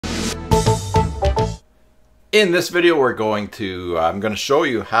In this video, I'm going to show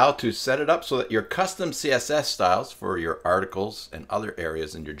you how to set it up so that your custom CSS styles for your articles and other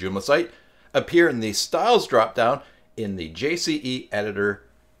areas in your Joomla site appear in the Styles dropdown in the JCE Editor.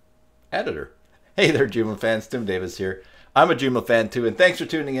 Hey there, Joomla fans. Tim Davis here. I'm a Joomla fan too, and thanks for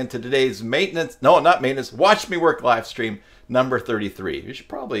tuning in to today's Watch Me Work live stream number 33. You should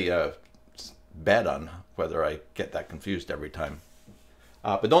probably bet on whether I get that confused every time.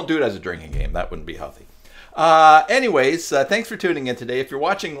 But don't do it as a drinking game. That wouldn't be healthy. Anyways, thanks for tuning in today. If you're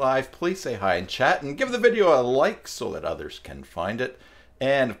watching live, please say hi in chat and give the video a like so that others can find it.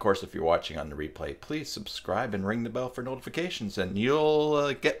 And of course, if you're watching on the replay, please subscribe and ring the bell for notifications, and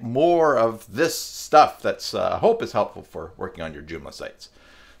you'll get more of this stuff that's I hope is helpful for working on your Joomla sites.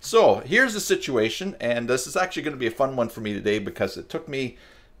 So here's the situation, and this is actually going to be a fun one for me today because it took me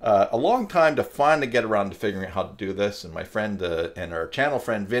a long time to finally get around to figuring out how to do this, and my friend and our channel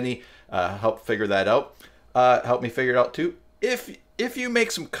friend Vinny helped figure that out. Help me figure it out too. If you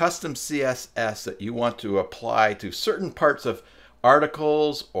make some custom CSS that you want to apply to certain parts of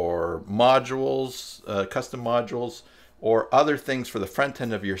articles or modules, custom modules, or other things for the front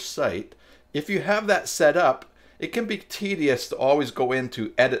end of your site, if you have that set up, it can be tedious to always go in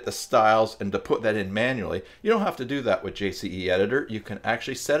to edit the styles and to put that in manually. You don't have to do that with JCE Editor. You can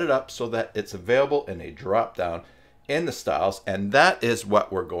actually set it up so that it's available in a drop-down in the styles, and that is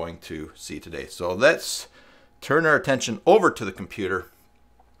what we're going to see today. So let's turn our attention over to the computer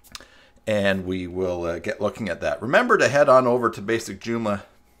and we will get looking at that. Remember to head on over to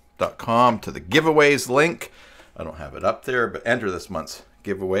basicjoomla.com to the giveaways link. I don't have it up there, but enter this month's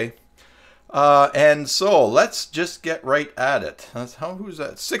giveaway. And so let's just get right at it. Who's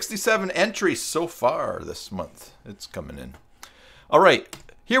that? 67 entries so far this month. It's coming in. All right,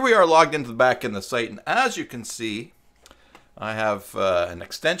 here we are logged into the back end of the site, and as you can see, I have an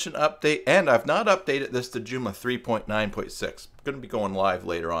extension update, and I've not updated this to Joomla 3.9.6. I'm going to be going live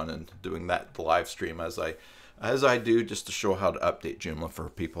later on and doing that live stream as I do, just to show how to update Joomla for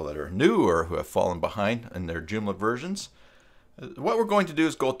people that are new or who have fallen behind in their Joomla versions. What we're going to do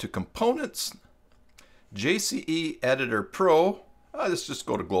is go to Components, JCE Editor Pro. Let's just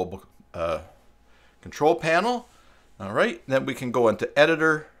go to Global Control Panel. All right, then we can go into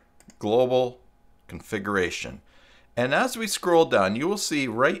Editor, Global Configuration. And as we scroll down, you will see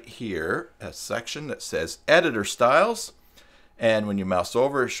right here a section that says Editor Styles. And when you mouse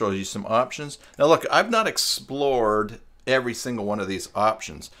over, it shows you some options. Now look, I've not explored every single one of these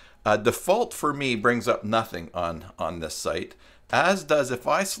options. Default for me brings up nothing on this site, as does if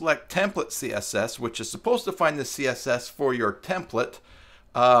I select Template CSS, which is supposed to find the CSS for your template.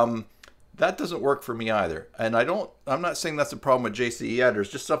 That doesn't work for me either. And I'm not saying that's a problem with JCE Editor,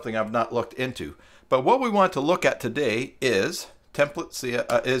 it's just something I've not looked into. But what we want to look at today is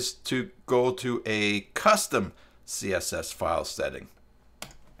is to go to a custom CSS file setting.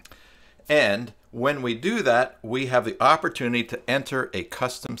 And when we do that, we have the opportunity to enter a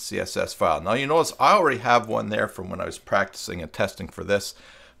custom CSS file. Now you notice I already have one there from when I was practicing and testing for this,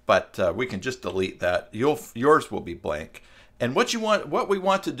 but we can just delete that. Yours will be blank. And what we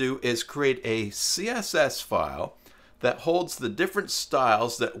want to do is create a CSS file that holds the different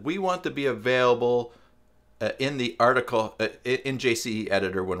styles that we want to be available in the article, in JCE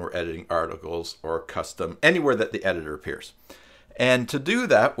Editor when we're editing articles or custom, anywhere that the editor appears. And to do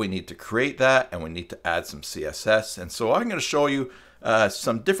that, we need to create that and we need to add some CSS. And so I'm going to show you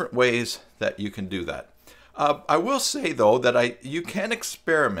some different ways that you can do that. I will say though that you can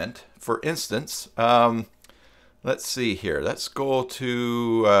experiment. For instance, let's see here. Let's go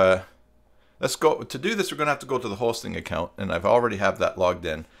to do this, we're going to have to go to the hosting account, and I've already have that logged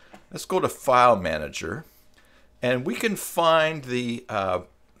in. Let's go to File Manager, and we can find the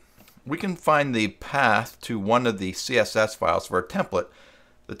path to one of the CSS files for a template,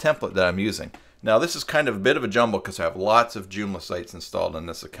 the template that I'm using. Now this is kind of a bit of a jumble because I have lots of Joomla sites installed on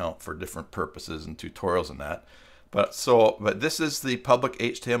this account for different purposes and tutorials and that. But this is the public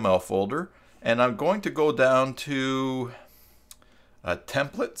HTML folder, and I'm going to go down to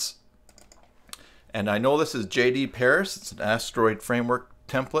Templates. And I know this is JD Paris. It's an Asteroid Framework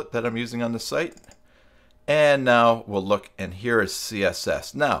template that I'm using on the site. And now we'll look, and here is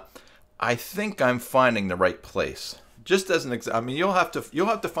CSS. Now, I think I'm finding the right place. Just as an example, I mean, you'll have to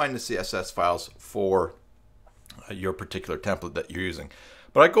find the CSS files for your particular template that you're using.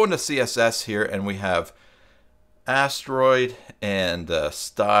 But I go into CSS here, and we have Asteroid and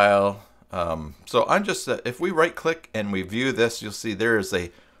Style. So I'm just if we right-click and we view this, you'll see there is a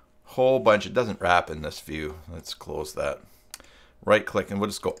whole bunch. It doesn't wrap in this view. Let's close that. Right click and we'll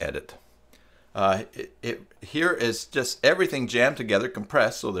just go edit. Here is just everything jammed together,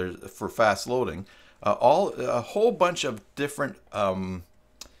 compressed, so there's for fast loading. a whole bunch of different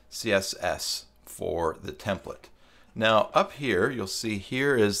CSS for the template. Now up here, you'll see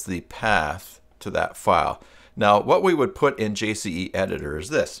here is the path to that file. Now what we would put in JCE Editor is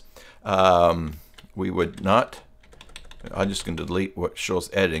this. We would not, I'm just going to delete what shows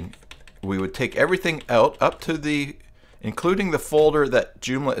editing. We would take everything out up to the, including the folder that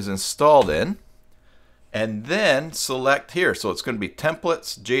Joomla is installed in, and then select here. So it's going to be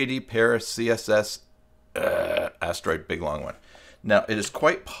templates, JD, Paris, CSS, asteroid, big long one. Now it is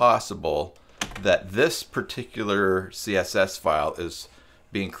quite possible that this particular CSS file is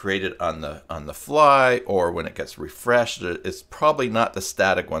being created on the fly, or when it gets refreshed. It's probably not the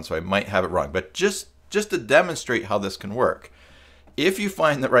static one, so I might have it wrong. But just to demonstrate how this can work, if you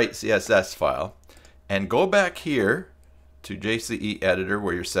find the right CSS file and go back here to JCE Editor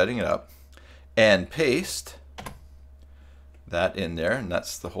where you're setting it up and paste that in there, and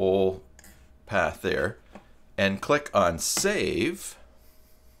that's the whole path there, and click on Save.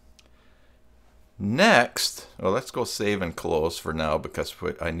 Next, well, let's go save and close for now because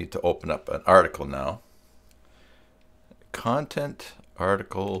I need to open up an article now. Content,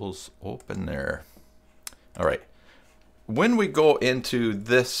 articles, open there. All right. When we go into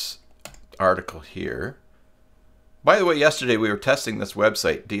this article here, by the way, yesterday we were testing this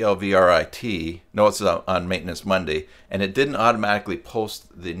website, DLVRIT. No, it's on Maintenance Monday, and it didn't automatically post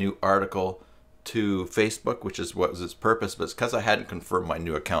the new article to Facebook, which is what was its purpose, but it's because I hadn't confirmed my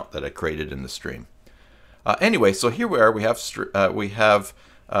new account that I created in the stream. Anyway, so here we are. We have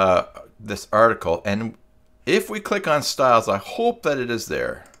this article, and if we click on styles, I hope that it is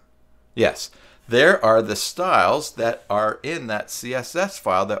there. Yes, there are the styles that are in that CSS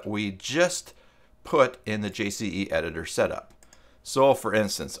file that we just put in the JCE Editor setup. So, for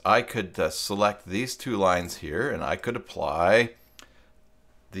instance, I could select these two lines here, and I could apply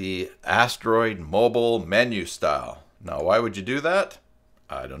the asteroid mobile menu style. Now, why would you do that?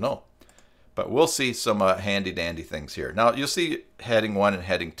 I don't know. But we'll see some handy dandy things here. Now, you'll see heading 1 and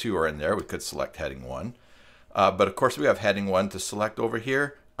heading 2 are in there. We could select heading 1. But of course, we have heading 1 to select over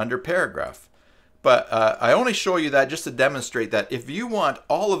here under paragraph. But I only show you that just to demonstrate that if you want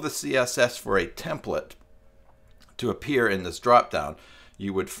all of the CSS for a template to appear in this dropdown,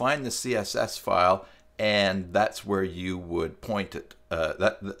 you would find the CSS file, and that's where you would point it.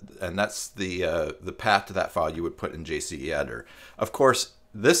 And that's the path to that file you would put in JCE Editor. Of course,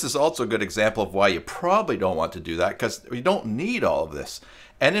 this is also a good example of why you probably don't want to do that, because you don't need all of this.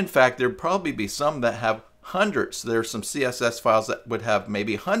 And in fact, there'd probably be some that have hundreds. There's some CSS files that would have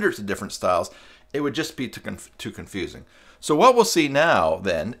maybe hundreds of different styles. It would just be too confusing. So what we'll see now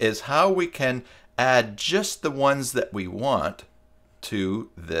then is how we can add just the ones that we want to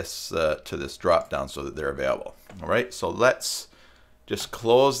this drop down so that they're available. All right, so let's just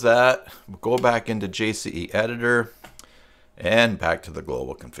close that. We'll go back into JCE Editor and back to the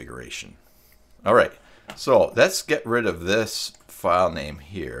global configuration. All right, so let's get rid of this file name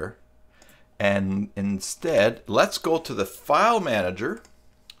here, and instead let's go to the file manager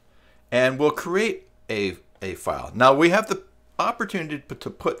and we'll create a file. Now we have the opportunity to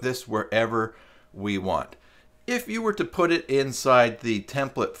put this wherever we want. If you were to put it inside the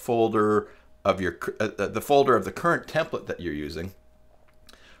template folder of your the folder of the current template that you're using,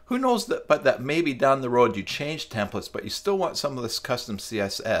 who knows that, but that maybe down the road you change templates, but you still want some of this custom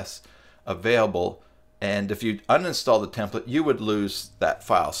CSS available, and if you uninstall the template, you would lose that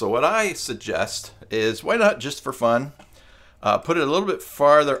file. So what I suggest is, why not, just for fun, put it a little bit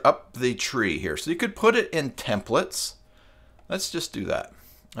farther up the tree here. So you could put it in templates. Let's just do that.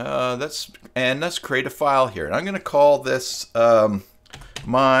 Let's create a file here. And I'm going to call this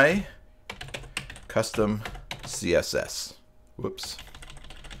my custom CSS. Whoops.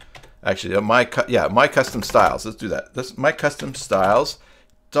 Actually, my custom styles. Let's do that. This my custom styles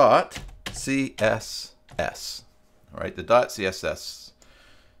dot CSS. All right, the dot CSS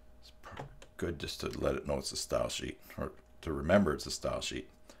is good just to let it know it's a style sheet, or to remember it's a style sheet.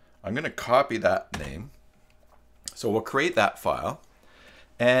 I'm going to copy that name. So we'll create that file.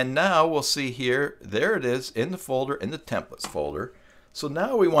 And now we'll see here, there it is in the folder, in the templates folder. So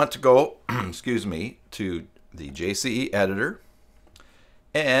now we want to go, excuse me, to the JCE Editor.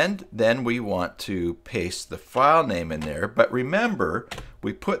 And then we want to paste the file name in there. But remember,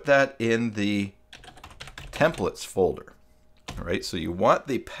 we put that in the templates folder. All right, so you want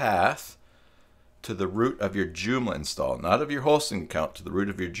the path to the root of your Joomla install, not of your hosting account, to the root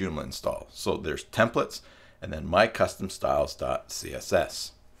of your Joomla install. So there's templates and then my custom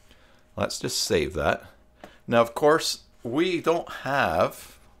styles.css. Let's just save that. Now, of course, we don't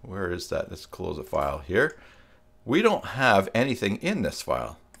have, where is that? Let's close a file here. We don't have anything in this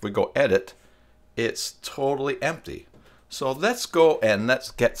file. If we go edit it's totally empty. So let's go and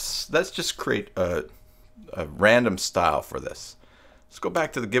let's just create a random style for this. Let's go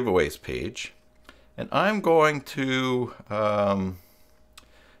back to the giveaways page, and I'm going to and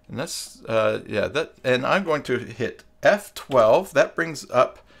I'm going to hit F12. That brings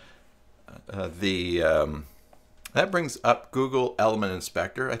up Google Element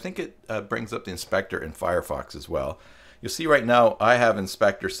Inspector. I think it brings up the inspector in Firefox as well. You'll see right now I have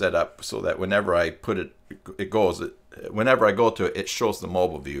inspector set up so that whenever I put it, whenever I go to it, it shows the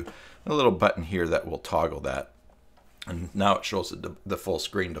mobile view. A little button here that will toggle that. And now it shows the full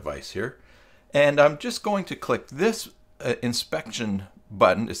screen device here. And I'm just going to click this inspection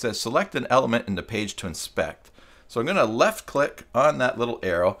button. It says select an element in the page to inspect. So I'm going to left click on that little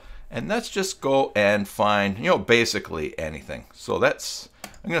arrow, and let's just go and find, basically anything. So I'm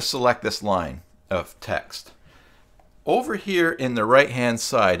going to select this line of text. Over here in the right hand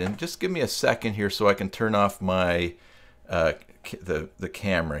side, and just give me a second here so I can turn off my the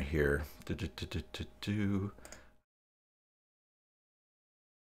camera here.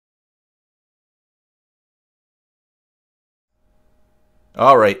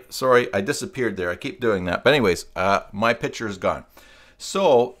 All right, sorry, I disappeared there. I keep doing that. But anyways, my picture is gone.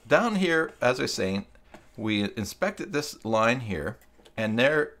 So down here, as I was saying, we inspected this line here, and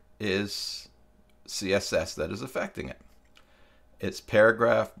there is CSS that is affecting it. It's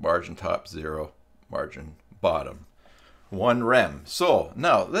paragraph, margin top 0, margin bottom 1 rem. So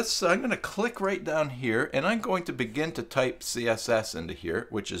now I'm going to click right down here, and I'm going to begin to type CSS into here,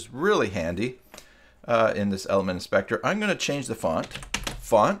 which is really handy in this element inspector. I'm going to change the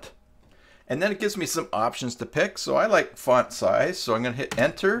font, and then it gives me some options to pick. So I like font size, so I'm going to hit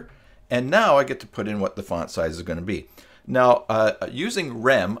enter, and now I get to put in what the font size is going to be. Now, using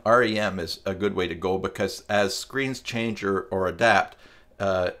rem is a good way to go, because as screens change or adapt,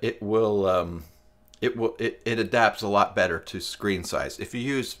 it adapts a lot better to screen size. If you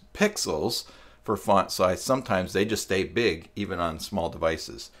use pixels for font size, sometimes they just stay big even on small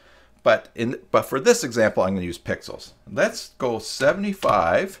devices. But for this example, I'm going to use pixels. Let's go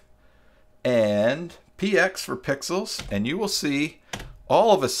 75 and px for pixels, and you will see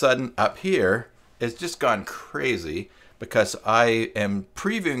all of a sudden up here it's just gone crazy, because I am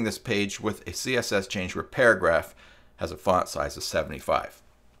previewing this page with a CSS change where paragraph has a font size of 75.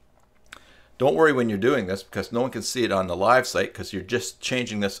 Don't worry when you're doing this, because no one can see it on the live site, because you're just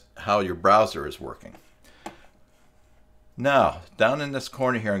changing this how your browser is working. Now, down in this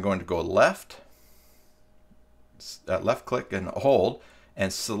corner here, I'm going to go left click and hold,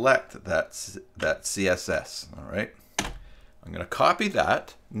 and select that CSS. All right. I'm going to copy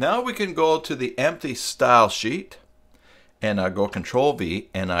that. Now we can go to the empty style sheet, and I go Control V,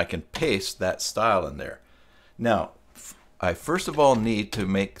 and I can paste that style in there. Now, I first of all need to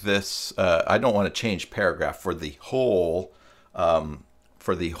make this, I don't want to change paragraph for the whole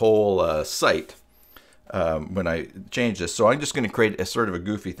site when I change this. So I'm just going to create a sort of a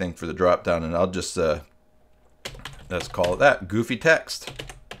goofy thing for the drop down, and I'll just, let's call it that, goofy text.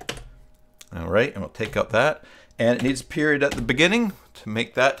 All right, and we'll take out that. And it needs a period at the beginning to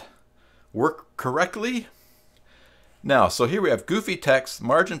make that work correctly. Now, so here we have goofy text,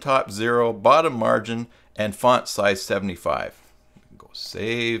 margin top 0, bottom margin, and font size 75. Go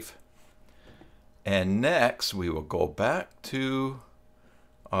save. And next, we will go back to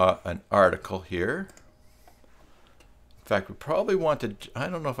an article here. In fact, we probably want to, I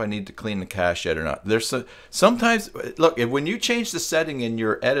don't know if I need to clean the cache yet or not. There's sometimes, look, when you change the setting in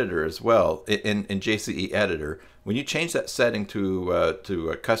your editor as well, in JCE Editor, when you change that setting to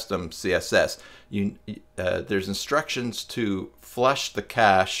a custom CSS, there's instructions to flush the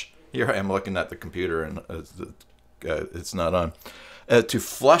cache. Here I am looking at the computer, and it's not on. To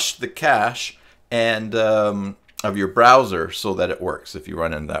flush the cache and of your browser so that it works if you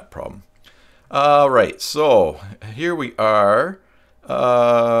run into that problem. All right, so here we are.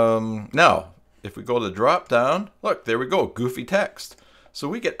 Now, if we go to the drop down, look, there we go, goofy text. So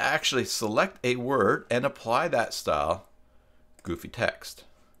we could actually select a word and apply that style, goofy text.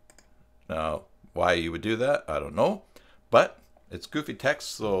 Now, why you would do that, I don't know, but it's goofy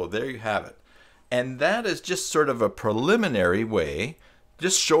text, so there you have it. And that is just sort of a preliminary way,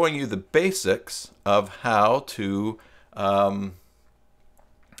 just showing you the basics of how to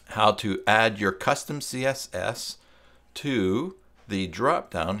add your custom CSS to the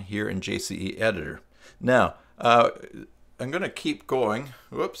drop-down here in JCE Editor. Now, I'm going to keep going.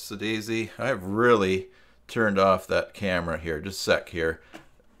 Whoops, a daisy. I've really turned off that camera here. Just a sec here.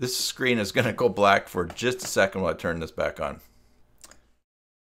 This screen is going to go black for just a second while I turn this back on.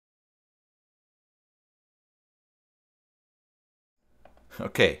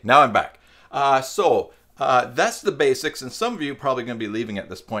 Okay, now I'm back. That's the basics, and some of you are probably going to be leaving at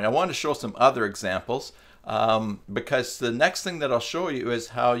this point. I want to show some other examples because the next thing that I'll show you is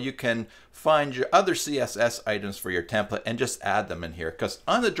how you can find your other CSS items for your template and just add them in here. Because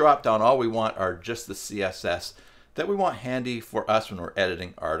on the drop-down, all we want are just the CSS that we want handy for us when we're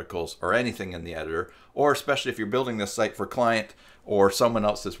editing articles or anything in the editor, or especially if you're building this site for client or someone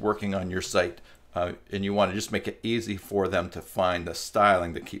else that's working on your site. And you want to just make it easy for them to find the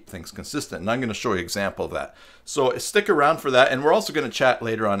styling to keep things consistent. And I'm going to show you an example of that. So stick around for that. And we're also going to chat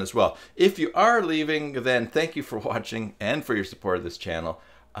later on as well. If you are leaving, then thank you for watching and for your support of this channel.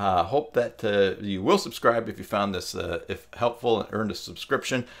 Hope that you will subscribe if you found this if helpful and earned a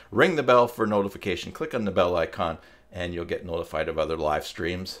subscription. Ring the bell for notification. Click on the bell icon and you'll get notified of other live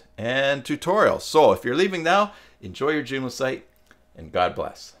streams and tutorials. So if you're leaving now, enjoy your Joomla site and God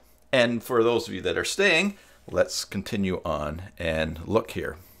bless. And for those of you that are staying, let's continue on and look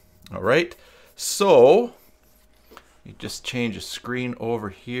here. All right, so you just change the screen over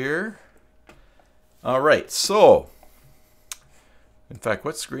here. All right, so in fact,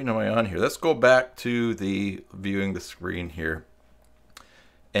 what screen am I on here? Let's go back to the viewing the screen here.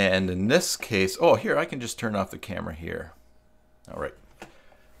 And in this case, oh, here, I can just turn off the camera here. All right,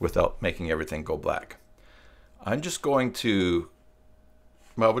 without making everything go black. I'm just going to,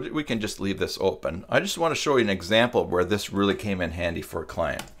 well, we can just leave this open. I just want to show you an example where this really came in handy for a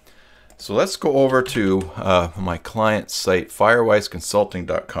client. So let's go over to my client site,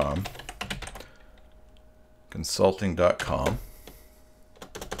 firewiseconsulting.com. Consulting.com.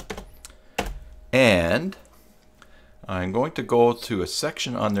 And I'm going to go to a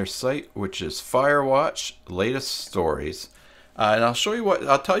section on their site, which is Firewatch Latest Stories. And I'll show you what,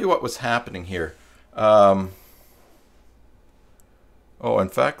 I'll tell you what was happening here. Oh, in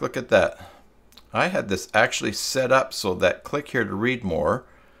fact, look at that. I had this actually set up so that click here to read more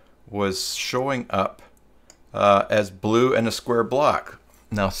was showing up as blue and a square block.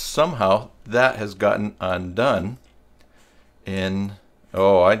 Now somehow that has gotten undone in,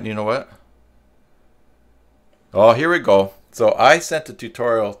 you know what? Oh, here we go. So I sent a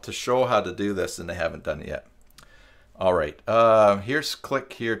tutorial to show how to do this and they haven't done it yet. All right, here's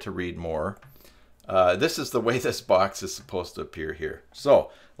click here to read more. This is the way this box is supposed to appear here.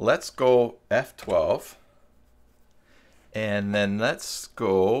 So let's go F12 and then let's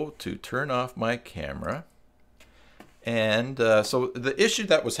go to turn off my camera. And so the issue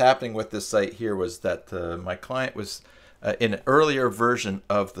that was happening with this site here was that my client was in an earlier version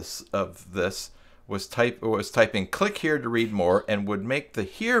of this was typing click here to read more and would make the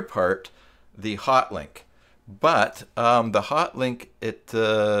here part the hot link. But the hot link,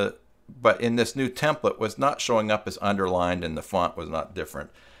 but in this new template was not showing up as underlined and the font was not different.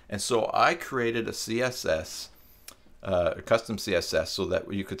 And so I created a CSS, a custom CSS, so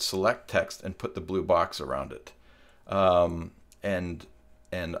that you could select text and put the blue box around it. And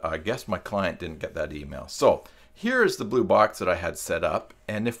I guess my client didn't get that email. So here is the blue box that I had set up.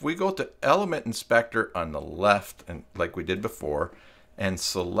 And if we go to Element Inspector on the left, and like we did before, and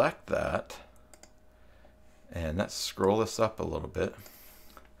select that, and let's scroll this up a little bit.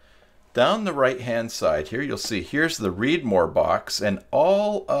 Down the right-hand side here, you'll see here's the Read More box and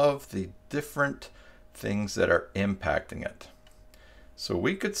all of the different things that are impacting it. So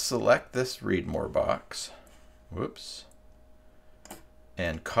we could select this Read More box, whoops,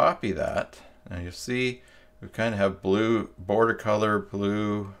 and copy that. Now you'll see we kind of have blue border color.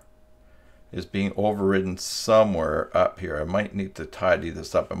 Blue is being overridden somewhere up here. I might need to tidy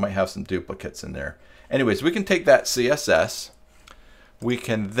this up. I might have some duplicates in there. Anyways, we can take that CSS. We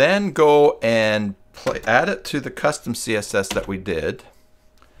can then go and add it to the custom CSS that we did.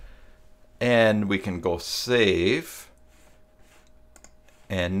 And we can go save.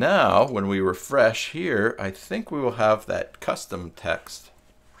 And now when we refresh here, I think we will have that custom text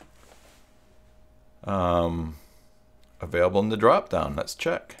available in the drop-down. Let's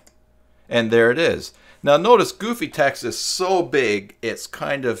check. And there it is. Now notice goofy text is so big, it's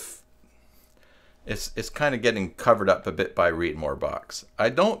kind of getting covered up a bit by Read More box. I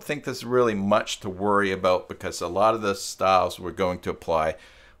don't think there's really much to worry about because a lot of the styles we're going to apply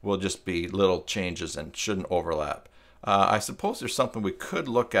will just be little changes and shouldn't overlap. I suppose there's something we could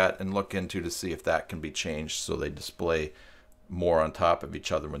look at and look into to see if that can be changed so they display more on top of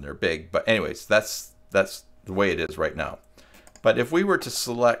each other when they're big. But anyways, that's the way it is right now. But if we were to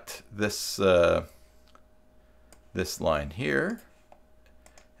select this this line here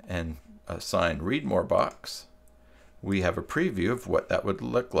and assign Read More box, we have a preview of what that would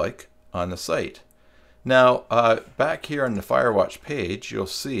look like on the site. Now back here on the Firewatch page, you'll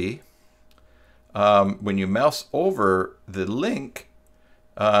see when you mouse over the link,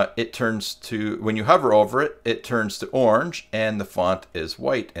 it turns to, when you hover over it, it turns to orange and the font is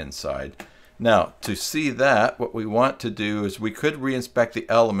white inside. Now, to see that, what we want to do is we could reinspect the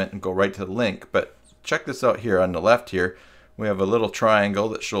element and go right to the link, but check this out here on the left here. We have a little triangle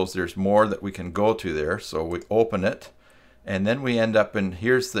that shows there's more that we can go to there. So we open it, and then we end up in,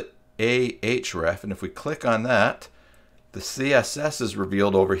 here's the ahref, and if we click on that, the CSS is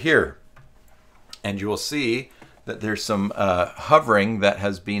revealed over here. And you will see that there's some hovering that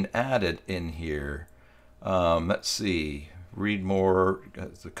has been added in here. Let's see. Read more.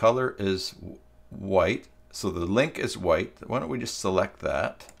 The color is white, so the link is white. Why don't we just select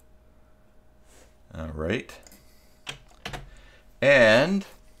that? All right. And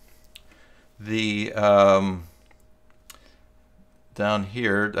the down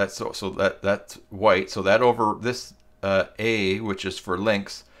here, that's that's white. So that over this A, which is for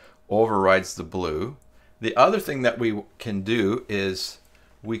links, overrides the blue. The other thing that we can do is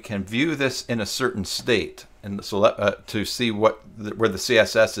we can view this in a certain state, and so to see where the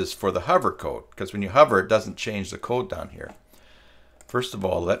CSS is for the hover code, because when you hover, it doesn't change the code down here. First of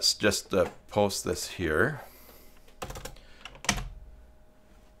all, let's just post this here.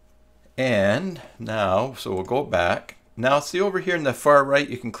 And now, so we'll go back. Now see over here in the far right,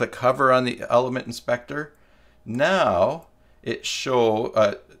 you can click hover on the element inspector. Now it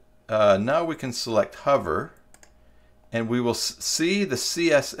now we can select hover, and we will see the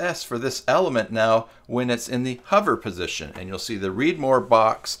CSS for this element now when it's in the hover position. And you'll see the read more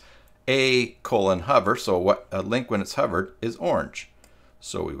box A:hover. So what a link when it's hovered is orange.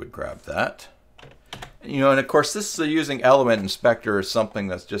 So we would grab that. You know, and of course, this is using element inspector is something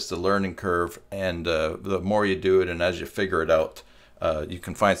that's just a learning curve. And the more you do it, and as you figure it out, you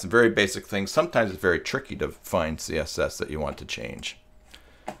can find some very basic things. Sometimes it's very tricky to find CSS that you want to change.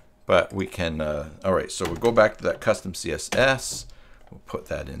 But we can, all right, so we'll go back to that custom CSS. We'll put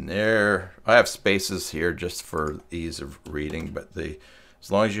that in there. I have spaces here just for ease of reading, but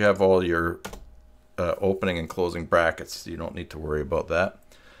as long as you have all your opening and closing brackets, you don't need to worry about that.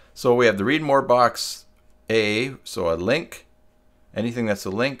 So we have the read more box A, so a link. Anything that's a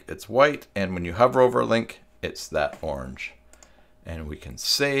link, it's white, and when you hover over a link, it's that orange. And we can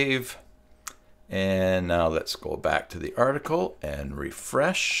save. And now let's go back to the article and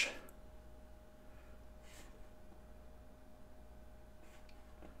refresh.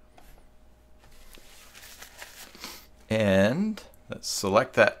 And let's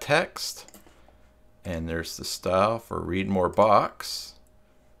select that text. And there's the style for read more box.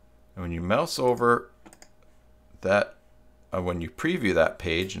 And when you mouse over that, when you preview that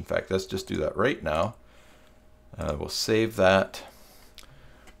page, in fact, let's just do that right now. We'll save that.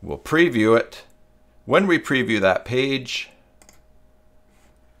 We'll preview it. When we preview that page,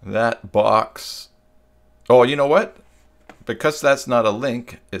 that box, oh, you know what? Because that's not a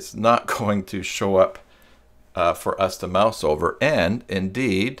link, it's not going to show up for us to mouse over. And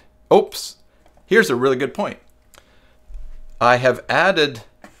indeed, oops, here's a really good point. I have added,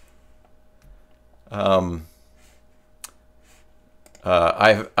 I've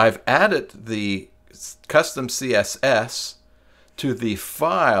added the custom CSS to the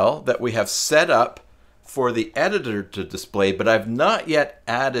file that we have set up for the editor to display, but I've not yet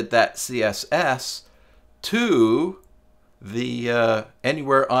added that CSS to the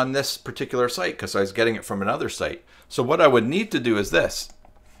anywhere on this particular site because I was getting it from another site. So what I would need to do is this.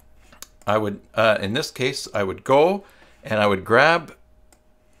 I would, in this case, I would go and I would grab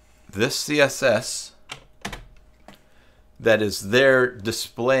this CSS that is there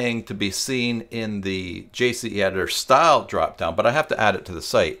displaying to be seen in the JCE Editor style dropdown, but I have to add it to the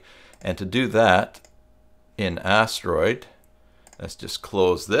site. And to do that, in Asteroid, let's just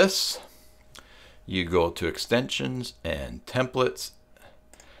close this. You go to extensions and templates.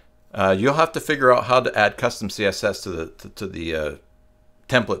 You'll have to figure out how to add custom CSS to the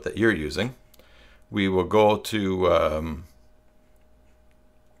template that you're using. We will go to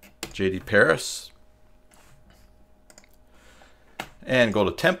JD Paris and go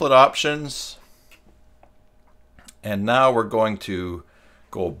to template options. And now we're going to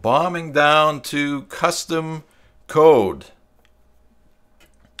go bombing down to custom code.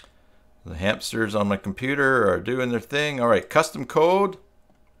 The hamsters on my computer are doing their thing. All right, custom code.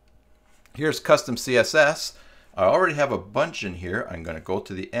 Here's custom CSS. I already have a bunch in here. I'm going to go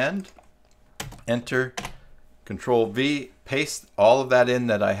to the end, enter, Control V, paste all of that in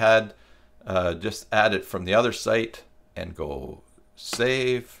that I had just added from the other site, and go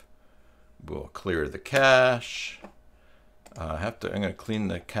save. We'll clear the cache. I'm going to clean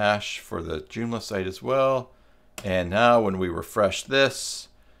the cache for the Joomla site as well. And now when we refresh this,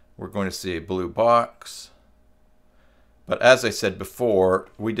 we're going to see a blue box. But as I said before,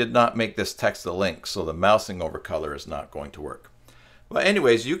 we did not make this text a link, so the mousing over color is not going to work. Well,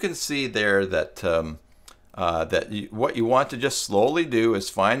 anyways, you can see there that what you want to just slowly do is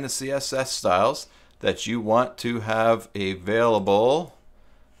find the CSS styles that you want to have available.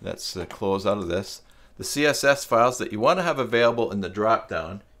 Let's close out of this. The CSS files that you want to have available in the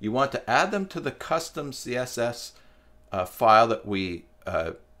drop-down, you want to add them to the custom CSS file that we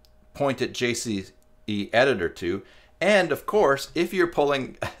pointed JCE Editor to. And of course, if you're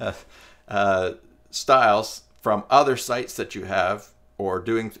pulling styles from other sites that you have, or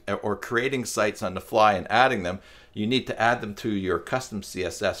creating sites on the fly and adding them, you need to add them to your custom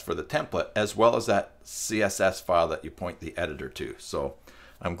CSS for the template, as well as that CSS file that you point the editor to. So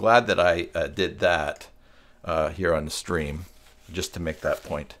I'm glad that I did that here on the stream, just to make that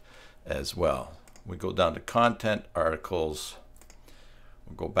point as well. We go down to content, articles.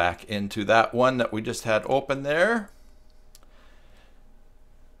 We'll go back into that one that we just had open there.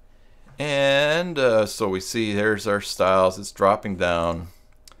 And so we see here's our styles. It's dropping down.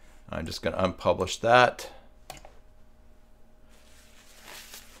 I'm just going to unpublish that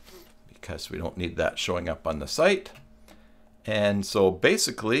because we don't need that showing up on the site. And so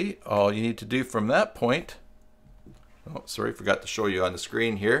basically all you need to do from that point, oh sorry, forgot to show you on the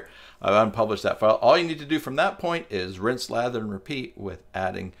screen here. I've unpublished that file. All you need to do from that point is rinse, lather, and repeat with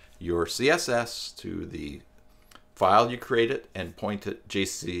adding your CSS to the file you created and point it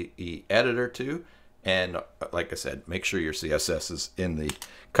JCE Editor to, and like I said, make sure your CSS is in the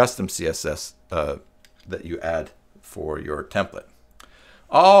custom CSS that you add for your template.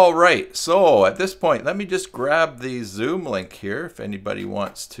 All right, so at this point, let me just grab the Zoom link here if anybody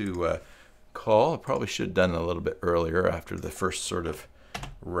wants to call. I probably should have done it a little bit earlier after the first sort of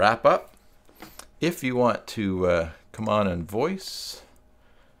wrap up. If you want to come on and voice,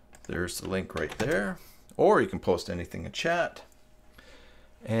 there's the link right there. Or you can post anything in chat.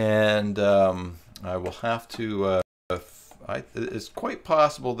 And I will have to, it's quite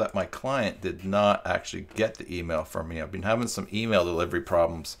possible that my client did not actually get the email from me. I've been having some email delivery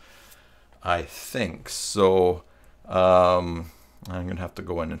problems, I think. So I'm going to have to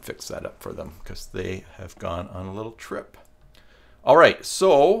go in and fix that up for them because they have gone on a little trip. All right,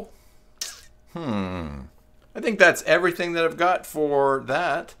 so, I think that's everything that I've got for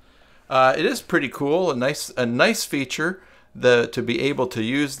that. It is pretty cool, a nice feature to be able to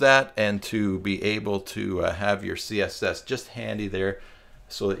use that and to be able to have your CSS just handy there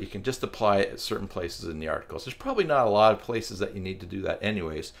so that you can just apply it at certain places in the articles. There's probably not a lot of places that you need to do that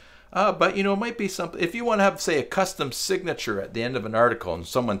anyways, but you know, it might be something. If you want to have, say, a custom signature at the end of an article and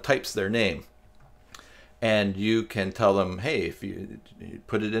someone types their name, and you can tell them, hey, if you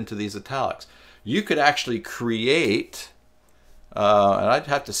put it into these italics, you could actually create. And I'd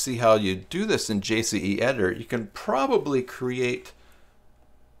have to see how you do this in JCE Editor. You can probably create,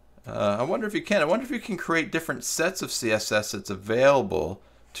 I wonder if you can. I wonder if you can create different sets of CSS that's available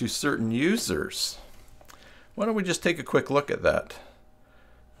to certain users. Why don't we just take a quick look at that?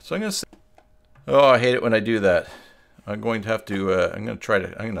 So I'm going to say, oh, I hate it when I do that. I'm going to have to, I'm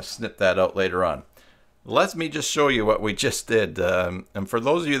going to snip that out later on. Let me just show you what we just did. And for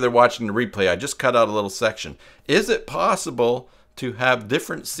those of you that are watching the replay, I just cut out a little section. Is it possible to have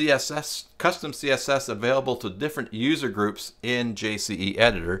different CSS, custom CSS available to different user groups in JCE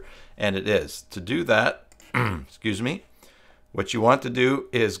Editor? And it is. To do that, excuse me, what you want to do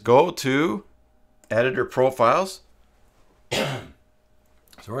is go to Editor Profiles.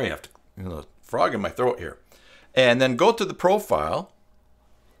 Sorry, I have to, frog in my throat here. And then go to the profile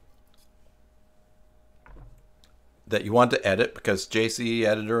that you want to edit, because JCE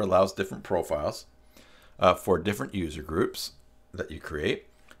Editor allows different profiles for different user groups that you create.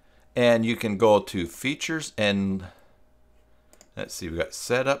 And you can go to features and let's see, we got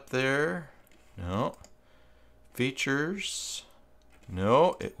setup there. No. Features.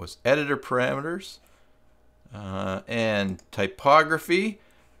 No, it was editor parameters and typography.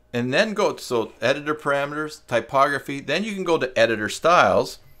 And then go to, so editor parameters, typography, then you can go to editor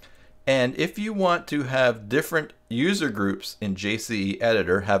styles. And if you want to have different user groups in JCE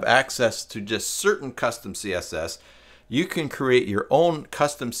Editor have access to just certain custom CSS, you can create your own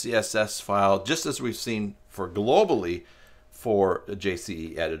custom CSS file, just as we've seen for globally for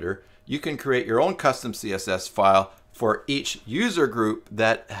JCE Editor. You can create your own custom CSS file for each user group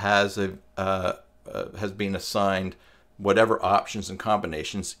that has been assigned whatever options and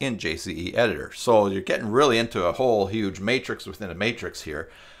combinations in JCE Editor. So you're getting really into a whole huge matrix within a matrix here,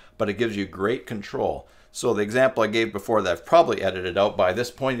 but it gives you great control. So the example I gave before that I've probably edited out by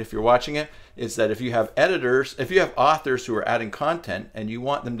this point if you're watching it, is that if you have editors, if you have authors who are adding content and you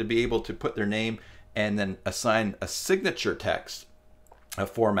want them to be able to put their name and then assign a signature text, a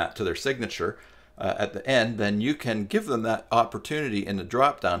format to their signature at the end, then you can give them that opportunity in the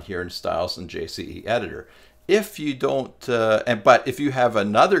drop-down here in Styles and JCE Editor. If you don't, but if you have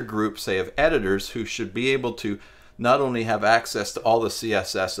another group, say, of editors who should be able to not only have access to all the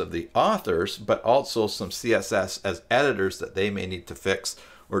CSS of the authors, but also some CSS as editors that they may need to fix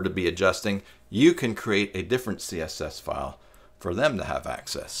or to be adjusting, you can create a different CSS file for them to have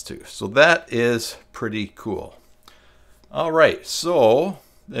access to. So that is pretty cool. All right, so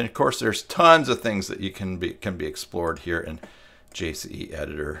then of course there's tons of things that you can be explored here in JCE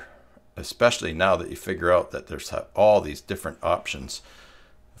Editor, especially now that you figure out that there's all these different options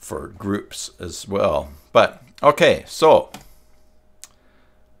for groups as well. But okay, so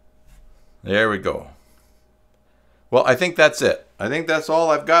there we go. Well, I think that's it. I think that's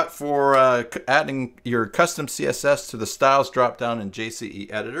all I've got for adding your custom CSS to the styles dropdown in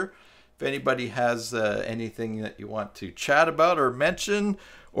JCE Editor. If anybody has anything that you want to chat about or mention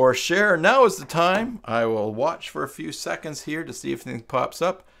or share, now is the time. I will watch for a few seconds here to see if anything pops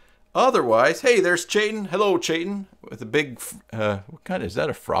up. Otherwise, hey, there's Chayton. Hello, Chayton, with a big, what kind is that,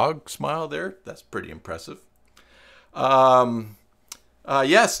 a frog smile there? That's pretty impressive.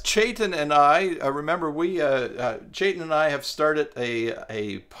 Yes, Chayton and I, remember Chayton and I have started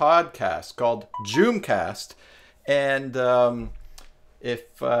a podcast called Joomcast, and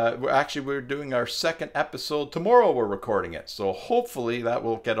we're doing our second episode tomorrow. We're recording it, so hopefully that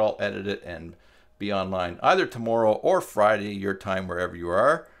will get all edited and be online either tomorrow or Friday, your time, wherever you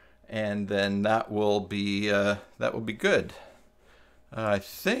are. And then that will be good. I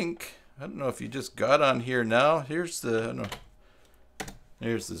think, I don't know if you just got on here now. Here's the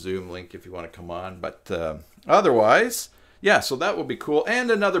Zoom link if you want to come on. But otherwise, yeah. So that will be cool.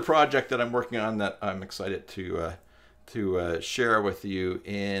 And another project that I'm working on that I'm excited to share with you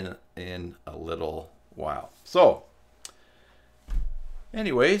in a little while. So,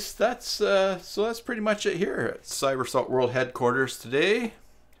 anyways, that's pretty much it here at CyberSalt World headquarters today.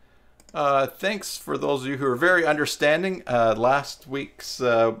 Thanks for those of you who are very understanding. Last week's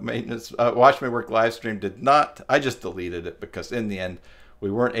maintenance Watch My Work live stream did not. I just deleted it because in the end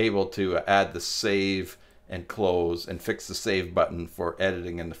we weren't able to add the save and close and fix the save button for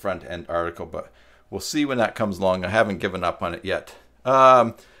editing in the front end article. But we'll see when that comes along. I haven't given up on it yet.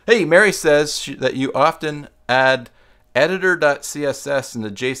 Hey, Mary says that you often add editor.css in the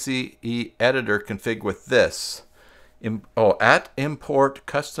JCE Editor config with this. At import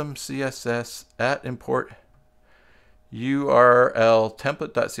custom CSS at import URL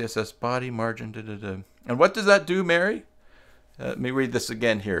template.css body margin And what does that do, Mary? Let me read this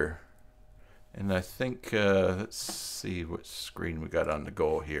again here. And I think let's see what screen we got on the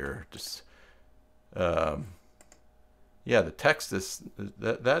go here. Just yeah, the text is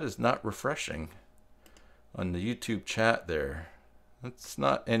that is not refreshing on the YouTube chat there. It's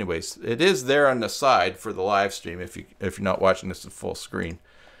not, anyways, it is there on the side for the live stream if you're not watching this in full screen.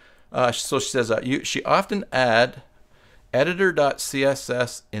 So she says she often add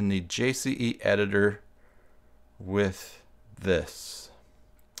editor.css in the JCE Editor with this.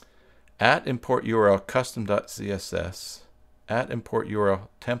 At import URL custom.css at import URL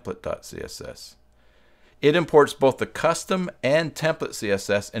template.css. It imports both the custom and template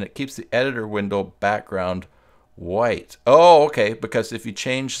CSS, and it keeps the editor window background white. Oh, okay, because if you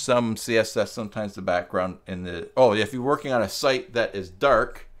change some CSS, sometimes the background in the, if you're working on a site that is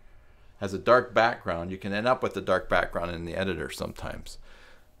dark, has a dark background, you can end up with a dark background in the editor sometimes.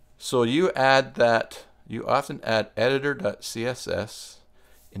 So you add that, you often add editor.css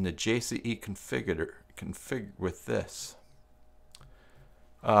in the JCE config with this.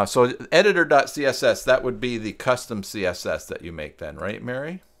 So editor.css, that would be the custom CSS that you make then, right,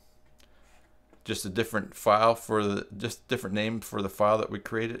 Mary? Just a different file for just different name for the file that we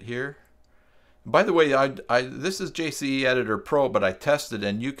created here. By the way, this is JCE Editor Pro, but I tested,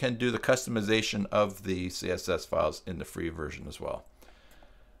 and you can do the customization of the CSS files in the free version as well.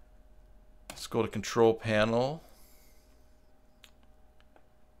 Let's go to Control Panel.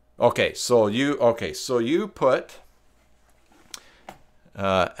 Okay, so you put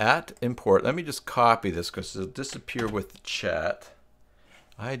at import. Let me just copy this because it'll disappear with the chat.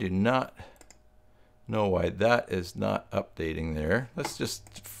 I do not know why that is not updating there.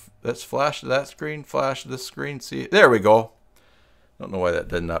 Let's flash that screen, flash this screen. See, there we go. Don't know why that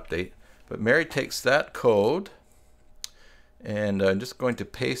didn't update. But Mary takes that code, and I'm just going to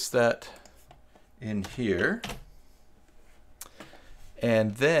paste that in here.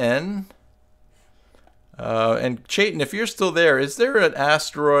 And then, and Chayton, if you're still there, is there an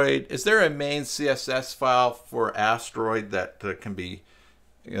Asteroid? Is there a main CSS file for Asteroid that can be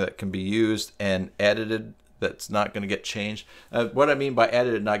that can be used and edited that's not going to get changed. What I mean by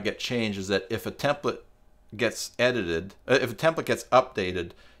edited not get changed is that if a template gets edited, if a template gets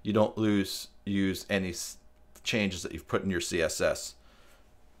updated, you don't use any changes that you've put in your CSS.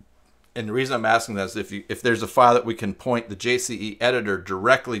 And the reason I'm asking that is if there's a file that we can point the JCE editor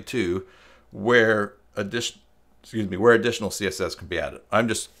directly to where additional CSS can be added. I'm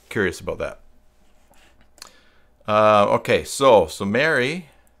just curious about that. Okay, so Mary.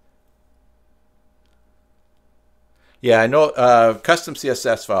 Yeah, I know custom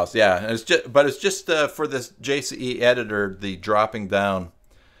CSS files. Yeah, and it's just for this JCE editor, the drop down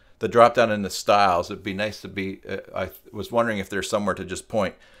in the styles. It'd be nice to be. I was wondering if there's somewhere to just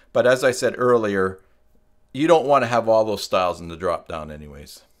point. But as I said earlier, you don't want to have all those styles in the drop down,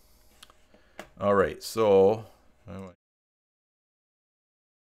 anyways. All right, so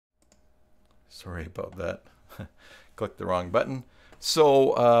sorry about that. Clicked the wrong button.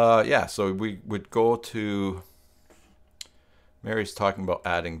 So yeah, so we would go to. Mary's talking about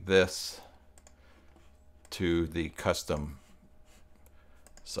adding this to the custom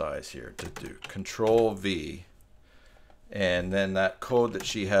size here. To do Control V, and then that code that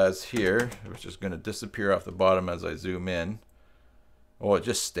she has here, which is going to disappear off the bottom as I zoom in. Oh, it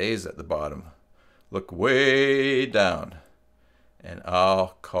just stays at the bottom. Look way down, and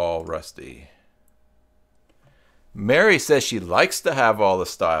I'll call Rusty. Mary says she likes to have all the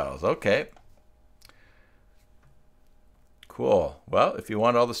styles. Okay. Cool. Well, if you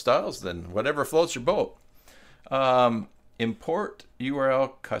want all the styles, then whatever floats your boat. Import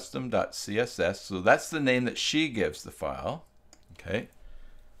URL custom.css. So that's the name that she gives the file. Okay.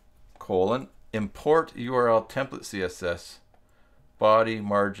 Colon. Import URL template CSS. Body,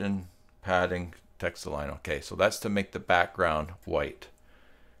 margin, padding, text align. Okay, so that's to make the background white.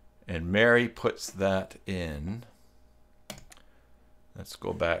 And Mary puts that in. Let's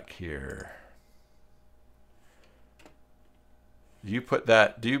go back here. Do you put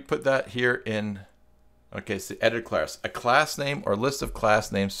that here in, okay, it's the editor class. A class name or list of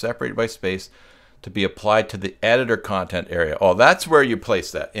class names separated by space to be applied to the editor content area. Oh, that's where you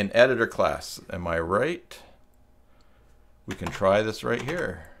place that, in editor class. Am I right? We can try this right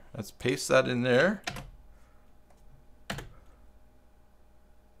here. Let's paste that in there.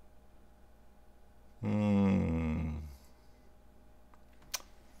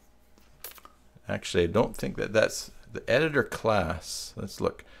 Actually, I don't think that's the editor class. Let's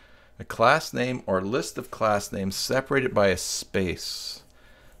look. A class name or list of class names separated by a space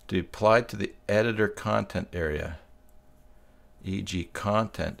to be applied to the editor content area, e.g.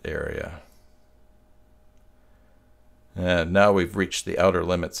 content area. And now we've reached the outer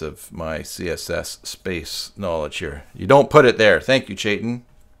limits of my CSS space knowledge here. You don't put it there. Thank you, Chayton.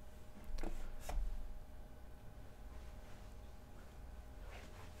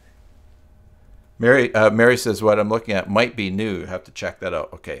 Mary says what I'm looking at might be new. Have to check that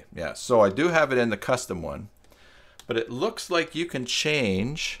out. Okay, yeah. So I do have it in the custom one, but it looks like you can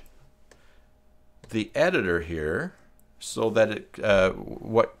change the editor here so that it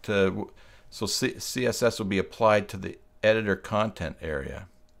so CSS will be applied to the editor content area,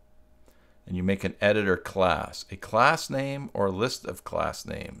 and you make an editor class, a class name or list of class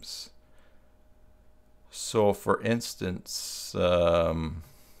names. So for instance.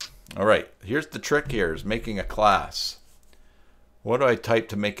 All right, here's the trick here, is making a class. What do I type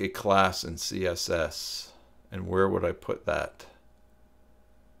to make a class in CSS? And where would I put that?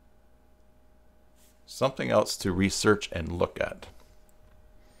 Something else to research and look at.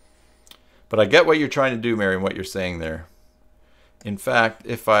 But I get what you're trying to do, Mary, and what you're saying there. In fact,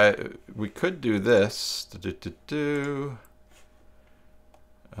 we could do this.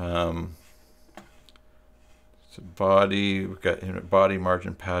 So body, we've got body,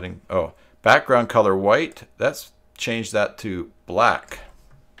 margin, padding. Oh, background color white. Let's change that to black.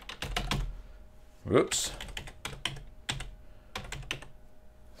 Whoops.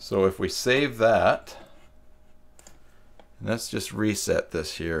 So if we save that, and let's just reset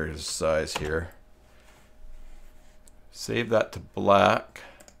this here, the size here. Save that to black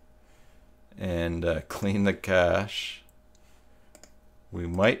and clean the cache. We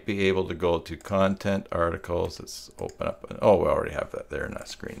might be able to go to content articles. Let's open up. Oh, we already have that there in that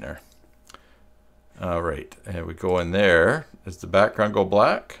screen there. All right, and we go in there. Does the background go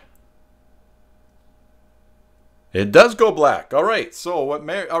black? It does go black. All right. So what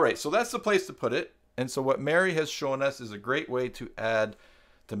Mary? All right. So that's the place to put it. And so what Mary has shown us is a great way to add,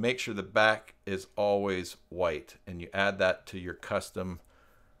 to make sure the back is always white, and you add that to your custom,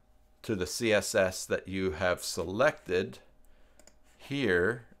 to the CSS that you have selected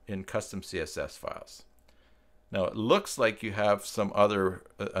here in custom CSS files. Now it looks like you have some other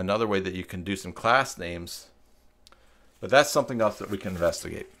another way that you can do some class names, but that's something else that we can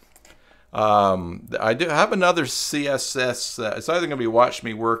investigate. I do have another CSS. It's either going to be watch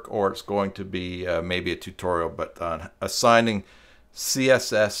me work or it's going to be maybe a tutorial, but on assigning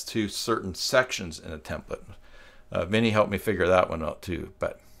CSS to certain sections in a template. Vinny helped me figure that one out too.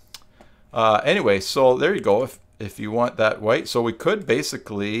 But anyway, so there you go. If you want that white, so we could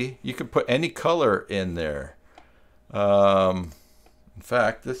basically, you could put any color in there. In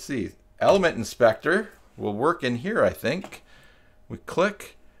fact, let's see. Element Inspector will work in here, I think. We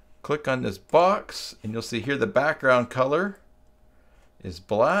click on this box, and you'll see here the background color is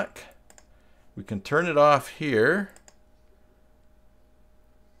black. We can turn it off here.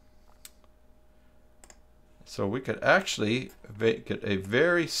 So we could actually get a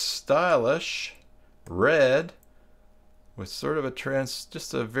very stylish red with sort of a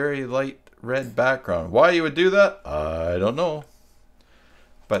just a very light red background. Why you would do that, I don't know.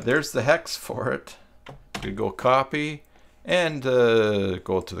 But there's the hex for it. You could go copy and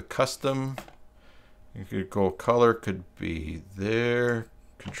go to the custom. You could go color, could be there,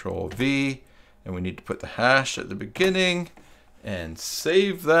 Control V, and we need to put the hash at the beginning and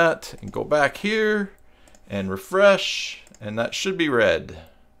save that and go back here and refresh, and that should be red.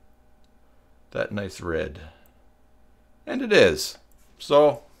 That nice red. And it is.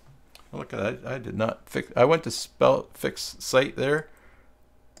 So look at that. I did not fix. I went to fix site there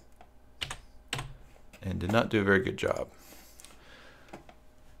and did not do a very good job.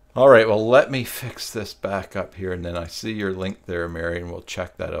 All right, well, let me fix this back up here, and then I see your link there, Mary, and we'll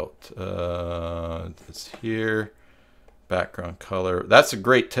check that out. It's here. Background color. That's a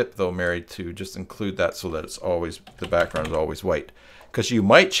great tip though, Mary, to just include that so that it's always, the background is always white. Because you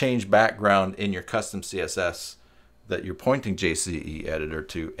might change background in your custom CSS that you're pointing JCE Editor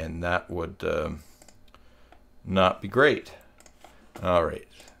to, and that would not be great. All right,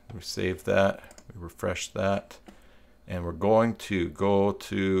 we save that, we refresh that, and we're going to go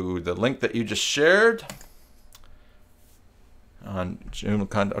to the link that you just shared on Joomla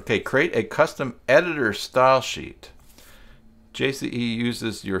content. Okay, create a custom editor style sheet. JCE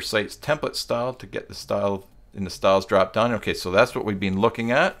uses your site's template style to get the style in the styles drop down. Okay, so that's what we've been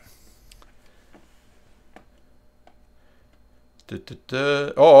looking at.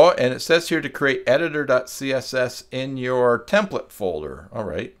 Oh, and it says here to create editor.css in your template folder. All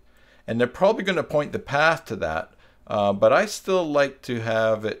right, and they're probably going to point the path to that, but I still like to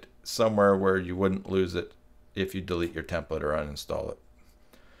have it somewhere where you wouldn't lose it if you delete your template or uninstall it.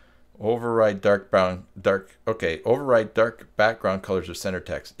 Override override dark background colors of center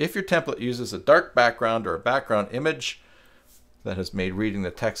text. If your template uses a dark background or a background image that has made reading the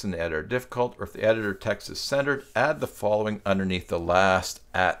text in the editor difficult, or if the editor text is centered, add the following underneath the last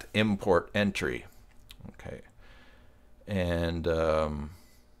 @import entry. Okay, and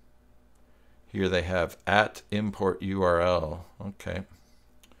here they have @import URL. Okay,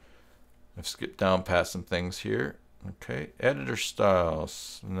 I've skipped down past some things here. Okay, editor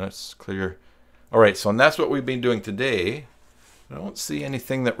styles, and that's clear. All right, so and that's what we've been doing today. I don't see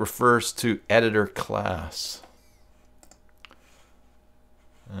anything that refers to editor class.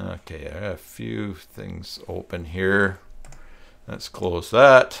 Okay, I have a few things open here. Let's close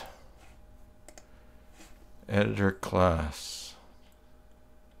that. Editor class.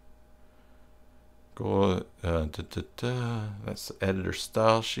 Go, that's the editor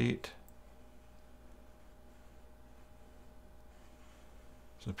style sheet.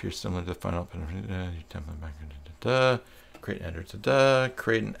 So appears similar to the final template back. Create an editor.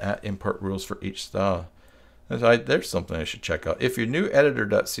 Create an @import rules for each style. There's something I should check out. If your new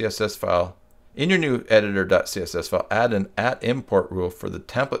editor.css file, in your new editor.css file, add an @import rule for the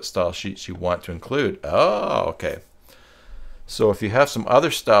template style sheets you want to include. Oh, okay. So if you have some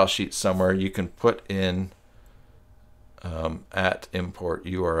other style sheets somewhere, you can put in @import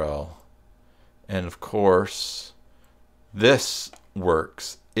URL, and of course, this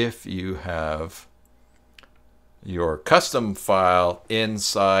works if you have your custom file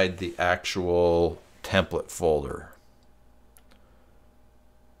inside the actual template folder.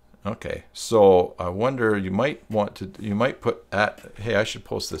 Okay, so I wonder, you might put hey, I should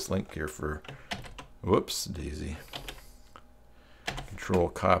post this link here for, whoops daisy. Control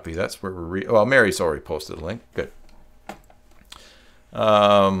copy, that's where we're well, Mary's already posted a link, good.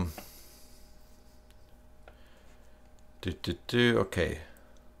 Okay.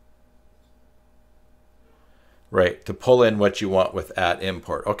 Right, to pull in what you want with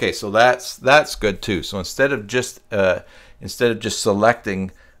 @import. Okay, so that's good too. So instead of just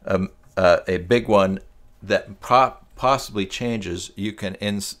selecting a big one that possibly changes, you can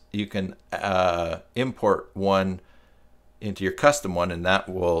import one into your custom one, and that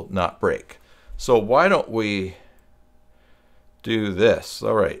will not break. So why don't we do this?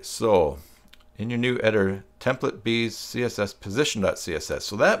 All right, so in your new editor, template B's CSS position.css.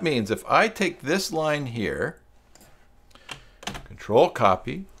 So that means if I take this line here, control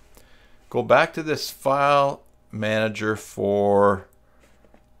copy, go back to this file manager for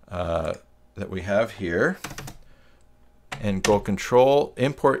that we have here, and go control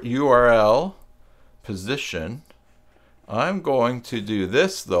import URL position. I'm going to do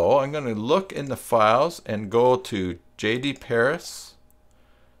this though. I'm going to look in the files and go to JD Paris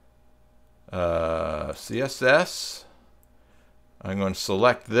CSS. I'm going to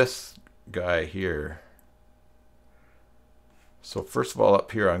select this guy here. So first of all,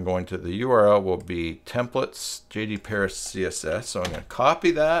 up here, I'm going to the URL will be templates JD Paris CSS. So I'm going to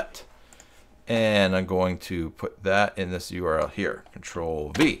copy that, and I'm going to put that in this URL here,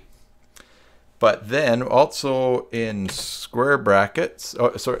 Control V. But then also in square brackets,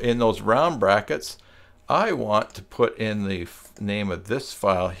 in those round brackets, I want to put in the name of this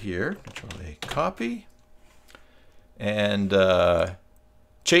file here, Control A, copy. And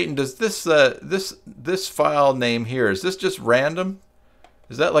Chayton, does this this file name here, is this just random?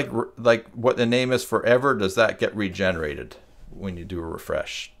 Is that like what the name is forever? Does that get regenerated when you do a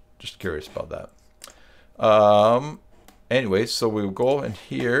refresh? Just curious about that. Anyway, so we will go in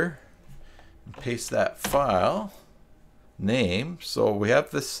here and paste that file name. So we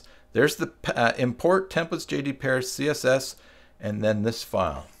have this. There's the import templates JD Paris CSS, and then this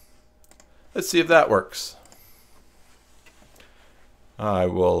file. Let's see if that works. I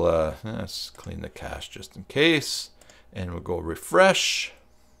will let's clean the cache just in case, and we'll go refresh,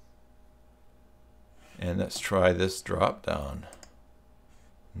 and let's try this drop down.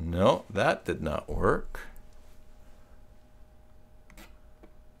 No, that did not work.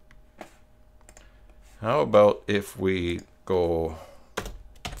 How about if we go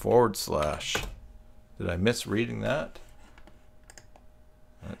 /? Did I miss reading that?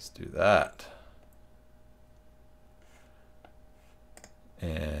 Let's do that.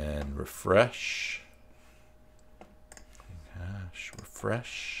 And refresh. Cache,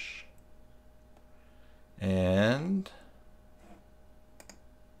 refresh. And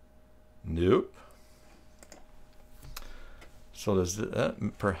nope. So does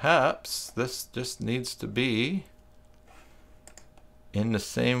perhaps this just needs to be in the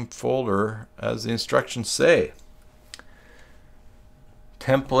same folder as the instructions say.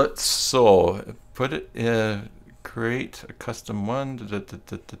 Templates. So put it. Create a custom one.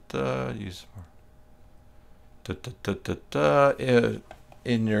 Use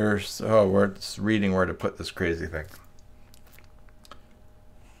in your. Oh, we're just reading where to put this crazy thing.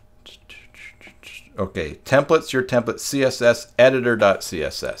 Okay, templates. Your template CSS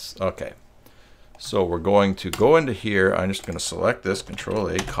editor.css. Okay, so we're going to go into here. I'm just going to select this. Control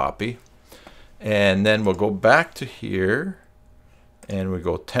A, copy, and then we'll go back to here, and we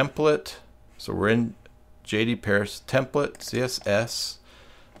go template. So we're in JD Paris template CSS.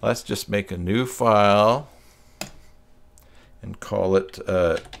 Let's just make a new file and call it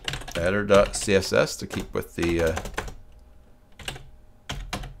editor.css to keep with the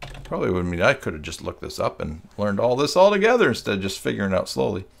probably would mean I could have just looked this up and learned all this all together instead of just figuring it out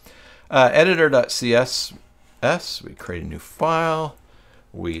slowly. Editor.css, we create a new file.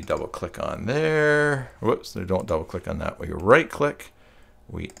 We double click on there. Whoops, they don't double click on that. We right click,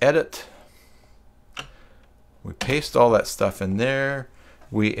 we edit. We paste all that stuff in there.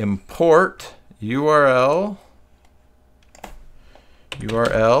 We import URL,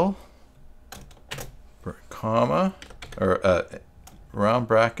 comma, or round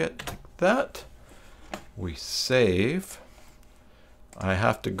bracket, like that. We save. I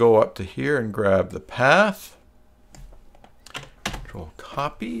have to go up to here and grab the path. Control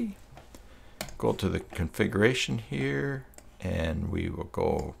copy. Go to the configuration here, and we will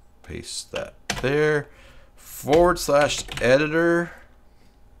go paste that there.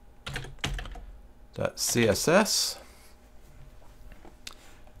 /editor.css.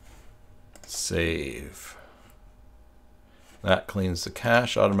 Save. That cleans the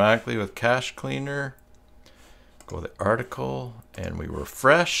cache automatically with Cache Cleaner. Go to the article and we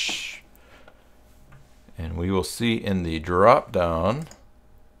refresh. And we will see in the drop down.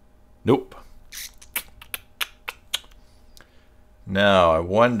 Nope. Now I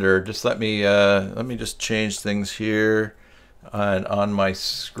wonder, just let me just change things here, and on my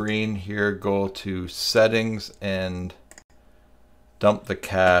screen here go to settings and dump the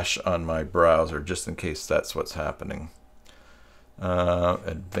cache on my browser just in case that's what's happening.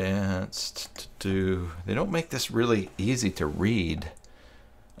 Advanced to do. They don't make this really easy to read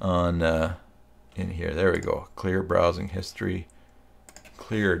on in here. There we go. Clear browsing history.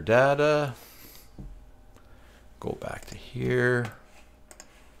 Clear data. Go back to here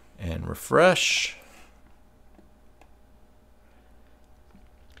and refresh.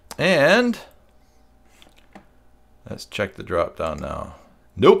 And let's check the drop down now.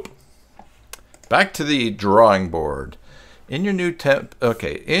 Nope. Back to the drawing board. In your new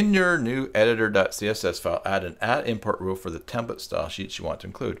in your new editor.css file, add an import rule for the template style sheets you want to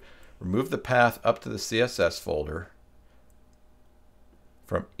include. Remove the path up to the CSS folder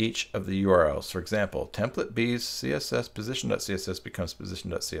from each of the URLs. For example, template B's CSS position.css becomes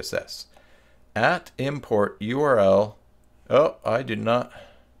position.css. @import URL. Oh, I do not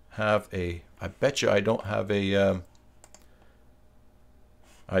have a. I bet you I don't have a.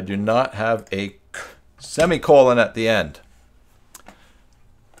 I do not have a semicolon at the end.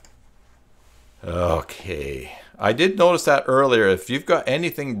 Okay, I did notice that earlier. If you've got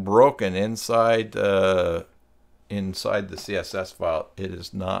anything broken inside inside the CSS file, it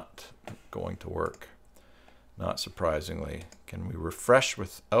is not going to work. Not surprisingly. Can we refresh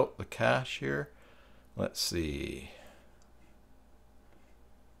without the cache here? Let's see.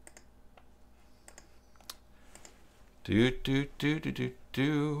 Do.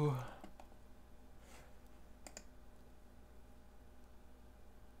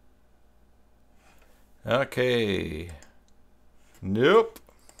 Okay. Nope.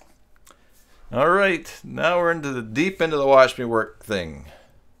 All right. Now we're into the deep into the watch me work thing.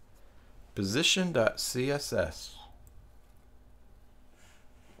 Position.css.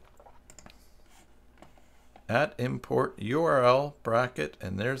 @import URL bracket,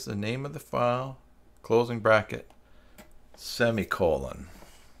 and there's the name of the file, closing bracket, semicolon.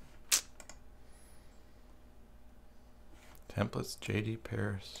 Templates JD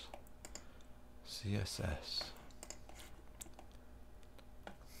Paris CSS.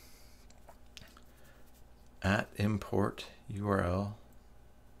 @import URL.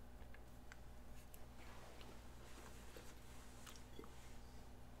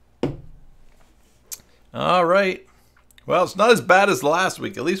 All right. Well, it's not as bad as last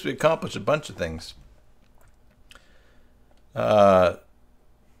week. At least we accomplished a bunch of things.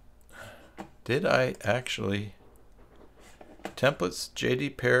 Did I actually? Templates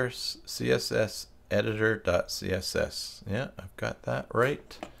JD Paris CSS editor.css. Yeah, I've got that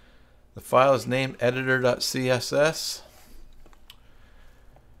right. The file is named editor.css.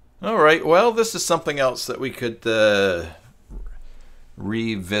 All right. Well, this is something else that we could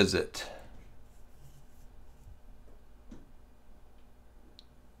revisit.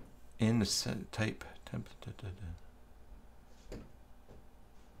 In the type template.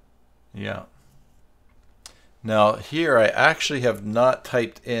 Yeah. Now here I actually have not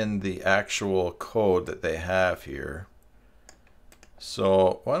typed in the actual code that they have here.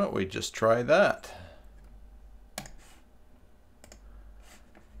 So why don't we just try that?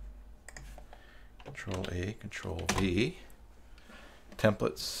 Control A, Control V.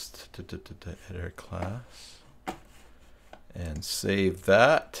 Templates to editor class. And save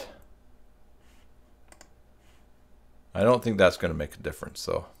that. I don't think that's going to make a difference,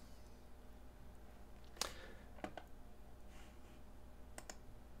 though.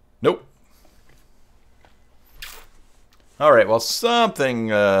 Nope. All right. Well,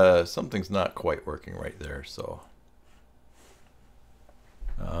 something's not quite working right there. So,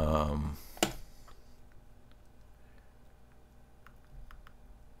 now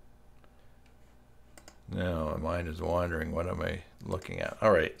my mind is wandering. What am I looking at?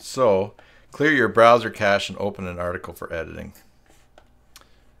 All right. So, clear your browser cache and open an article for editing.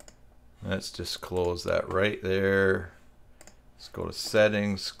 Let's just close that right there. Let's go to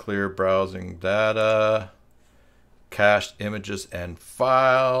settings, clear browsing data, cached images and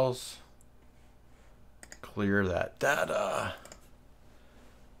files. Clear that data.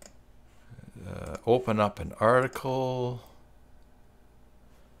 Open up an article.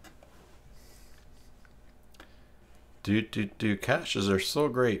 Caches are so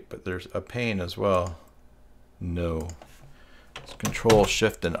great, but there's a pain as well. No. Let's Control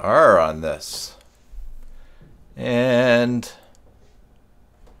Shift and R on this. And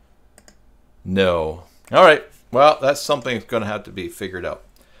no. All right. Well, that's something that's going to have to be figured out.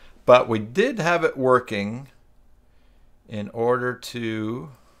 But we did have it working in order to...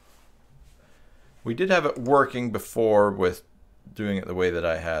 We did have it working before with doing it the way that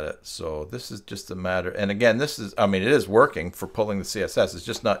I had it. So this is just a matter. And again, this is, I mean, it is working for pulling the CSS. It's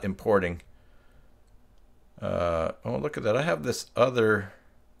just not importing. Oh, look at that. I have this other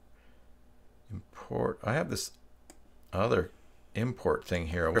import. I have this other import thing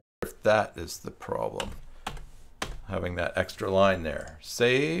here. I wonder if that is the problem. Having that extra line there.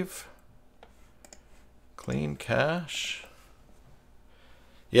 Save. Clean cache.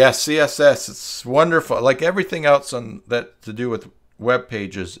 Yeah, CSS, it's wonderful. Like everything else on that to do with web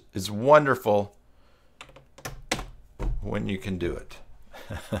pages is wonderful when you can do it.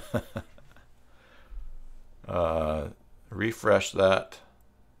 Refresh that.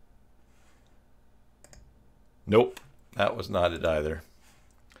 Nope, that was not it either.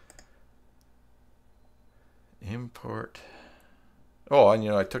 Import. Oh, and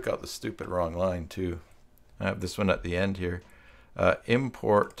I took out the stupid wrong line too. I have this one at the end here.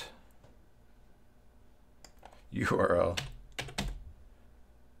 Import URL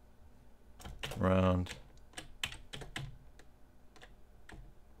round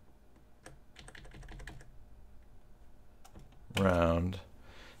and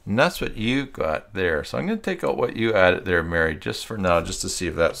that's what you got there. So I'm going to take out what you added there, Mary, just for now, just to see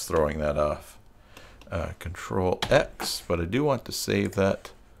if that's throwing that off. Control X, but I do want to save that.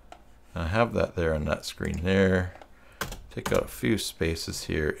 I have that there on that screen there. Take out a few spaces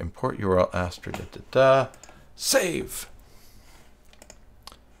here. Import URL asterisk save.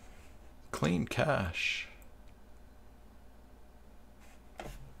 Clean cache.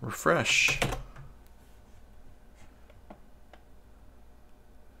 Refresh.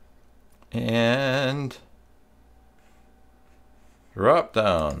 And drop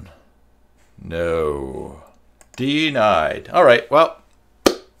down. No. Denied. All right, well,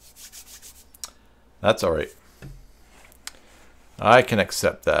 that's all right. I can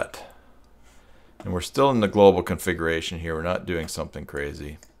accept that. And we're still in the global configuration here. We're not doing something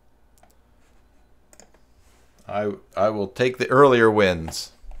crazy. I will take the earlier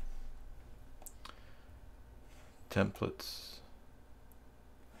wins. Templates.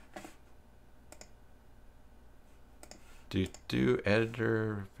 Do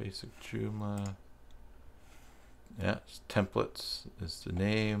editor, basic Joomla. Yeah, templates is the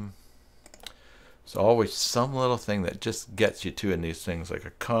name. There's always some little thing that just gets you to in these things, like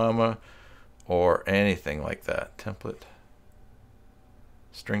a comma or anything like that. Template,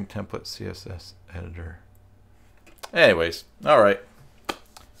 string template, CSS editor. Anyways, all right.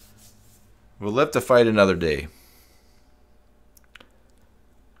 We'll live to fight another day.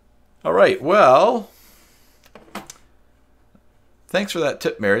 All right, well, thanks for that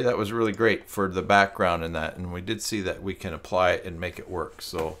tip, Mary. That was really great for the background and that. And we did see that we can apply it and make it work.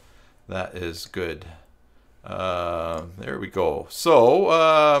 So that is good. There we go.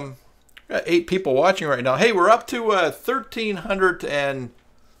 So got 8 people watching right now. Hey, we're up to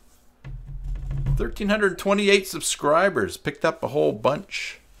 1,328 subscribers. Picked up a whole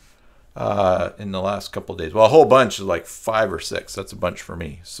bunch in the last couple of days. Well, a whole bunch is like 5 or 6. That's a bunch for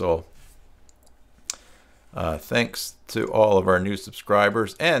me. So thanks to all of our new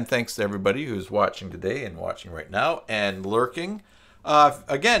subscribers, and thanks to everybody who's watching today and watching right now and lurking.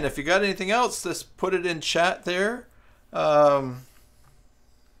 Again, if you got anything else, just put it in chat there. There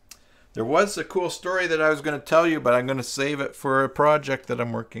was a cool story that I was going to tell you, but I'm going to save it for a project that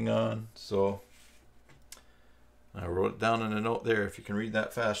I'm working on. So I wrote it down in a note there. If you can read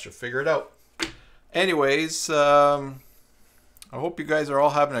that fast, you'll figure it out. Anyways, I hope you guys are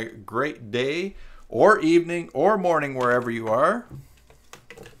all having a great day or evening or morning wherever you are.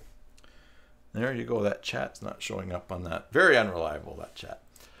 There you go. That chat's not showing up on that. Very unreliable, that chat.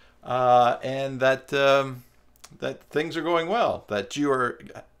 And that that things are going well. That you are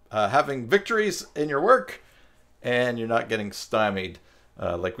having victories in your work, and you're not getting stymied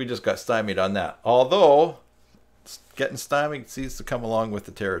like we just got stymied on that. Although getting stymied seems to come along with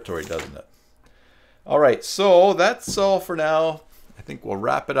the territory, doesn't it? All right, so that's all for now. I think we'll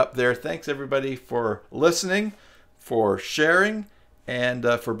wrap it up there. Thanks everybody for listening, for sharing, and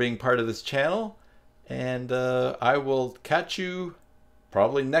for being part of this channel. And I will catch you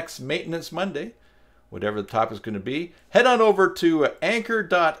probably next Maintenance Monday, whatever the topic is going to be. Head on over to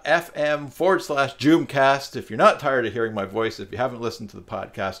anchor.fm/Joomcast if you're not tired of hearing my voice. If you haven't listened to the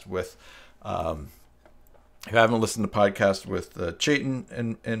podcast with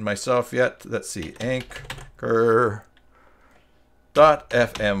Chayton and myself yet, let's see,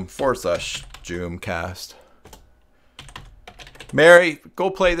 anchor.fm/Joomcast. Mary, go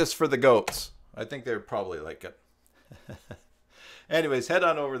play this for the goats. I think they would probably like it. Anyways, head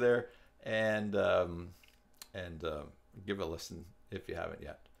on over there and give it a listen if you haven't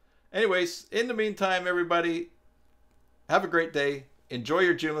yet. Anyways, in the meantime, everybody, have a great day. Enjoy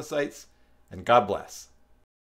your Joomla sites, and God bless.